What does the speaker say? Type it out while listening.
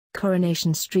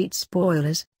Coronation Street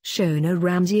spoilers, Shona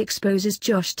Ramsey exposes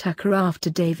Josh Tucker after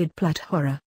David Platt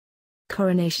horror.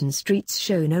 Coronation Street's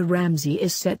Shona Ramsey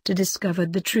is set to discover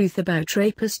the truth about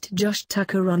rapist Josh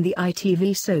Tucker on the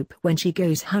ITV soap when she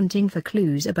goes hunting for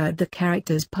clues about the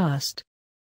character's past.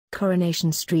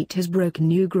 Coronation Street has broken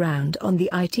new ground on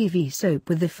the ITV soap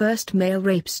with the first male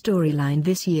rape storyline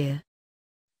this year.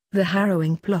 The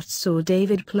harrowing plot saw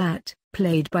David Platt,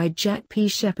 played by Jack P.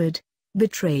 Shepherd,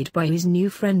 betrayed by his new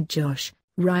friend Josh,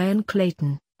 Ryan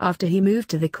Clayton, after he moved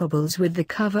to the cobbles with the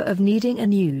cover of needing a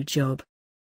new job.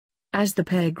 As the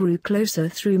pair grew closer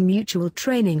through mutual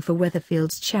training for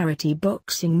Weatherfield's charity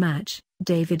boxing match,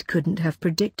 David couldn't have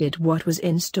predicted what was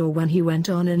in store when he went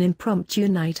on an impromptu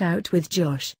night out with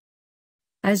Josh.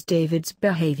 As David's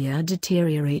behaviour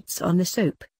deteriorates on the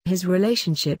soap, his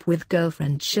relationship with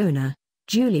girlfriend Shona,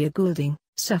 Julia Goulding,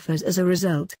 suffers as a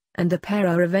result, and the pair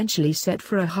are eventually set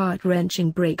for a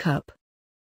heart-wrenching breakup.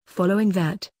 Following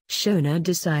that, Shona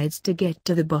decides to get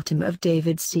to the bottom of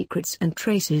David's secrets and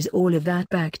traces all of that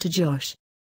back to Josh.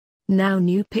 Now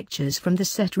new pictures from the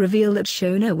set reveal that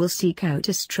Shona will seek out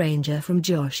a stranger from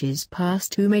Josh's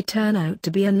past who may turn out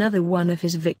to be another one of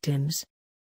his victims.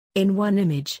 In one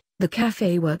image, the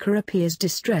cafe worker appears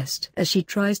distressed as she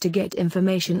tries to get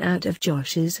information out of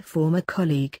Josh's former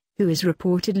colleague, who is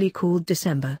reportedly called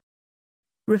December.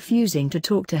 Refusing to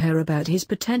talk to her about his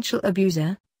potential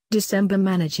abuser, December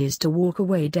manages to walk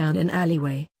away down an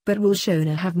alleyway, but will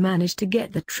Shona have managed to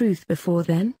get the truth before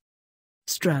then?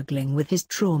 Struggling with his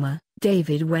trauma,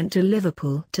 David went to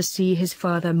Liverpool to see his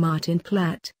father Martin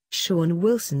Platt, Sean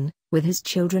Wilson, with his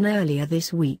children earlier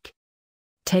this week.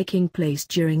 Taking place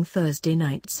during Thursday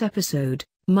night's episode,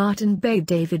 Martin begged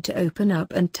David to open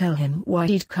up and tell him why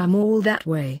he'd come all that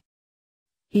way.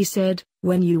 He said,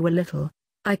 "When you were little,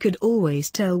 I could always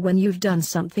tell when you've done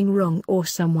something wrong or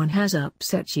someone has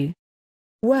upset you."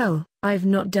 "Well, I've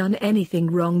not done anything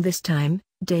wrong this time,"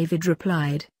 David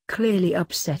replied, clearly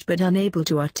upset but unable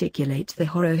to articulate the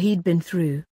horror he'd been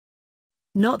through.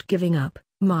 Not giving up,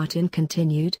 Martin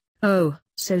continued, "Oh,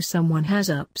 so someone has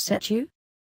upset you?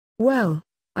 Well,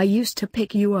 I used to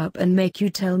pick you up and make you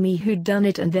tell me who'd done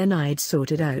it and then I'd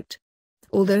sort it out.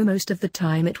 Although most of the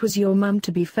time it was your mum,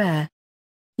 to be fair.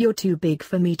 You're too big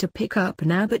for me to pick up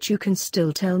now, but you can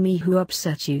still tell me who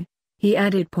upset you," he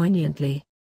added poignantly.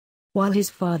 While his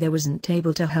father wasn't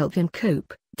able to help him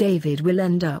cope, David will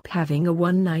end up having a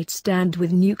one-night stand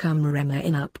with newcomer Emma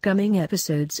in upcoming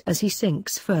episodes as he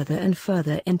sinks further and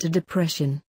further into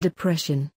depression.